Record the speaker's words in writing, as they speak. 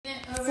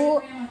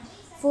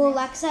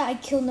Alexa, I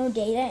kill no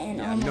data and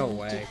Yeah, all my no YouTube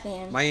way.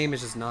 fans. My aim is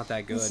just not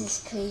that good. This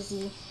is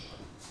crazy.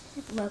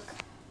 Look,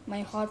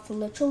 my heart's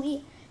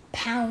literally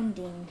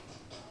pounding.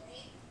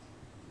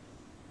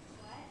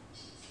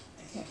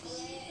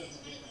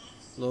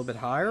 A little bit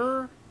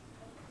higher.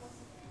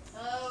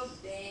 Oh,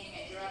 dang,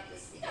 I dropped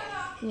this.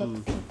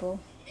 Look, people.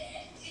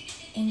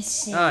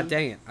 Insane. Ah,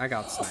 dang it. I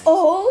got sniped.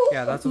 Oh,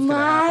 Yeah, that's what's gonna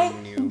happen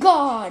when you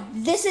God.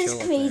 This is chill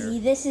up crazy.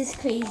 there. This is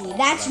crazy.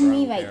 That's Whatever, I me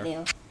don't right care.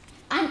 there.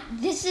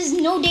 This is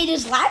No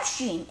Data's live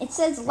stream. It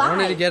says live. I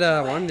wanted to get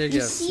a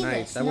You see snipe.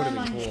 this? That would have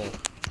No, been no. cool.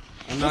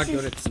 I'm not This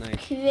good is at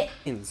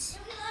snipes.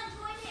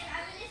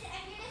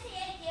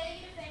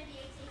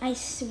 I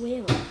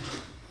swear.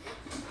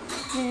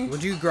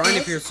 Would you grind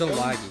if you're so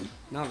laggy?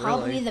 Not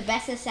Probably really. the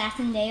best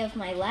assassin day of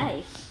my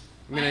life.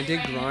 I mean, I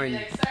did grind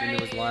when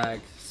there was lag,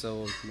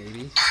 so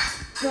maybe.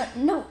 But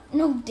no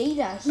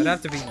data. I'd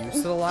have to be used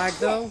to the lag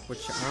though,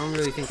 which I don't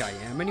really think I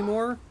am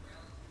anymore.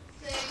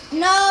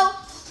 No.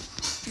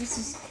 This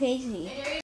is crazy.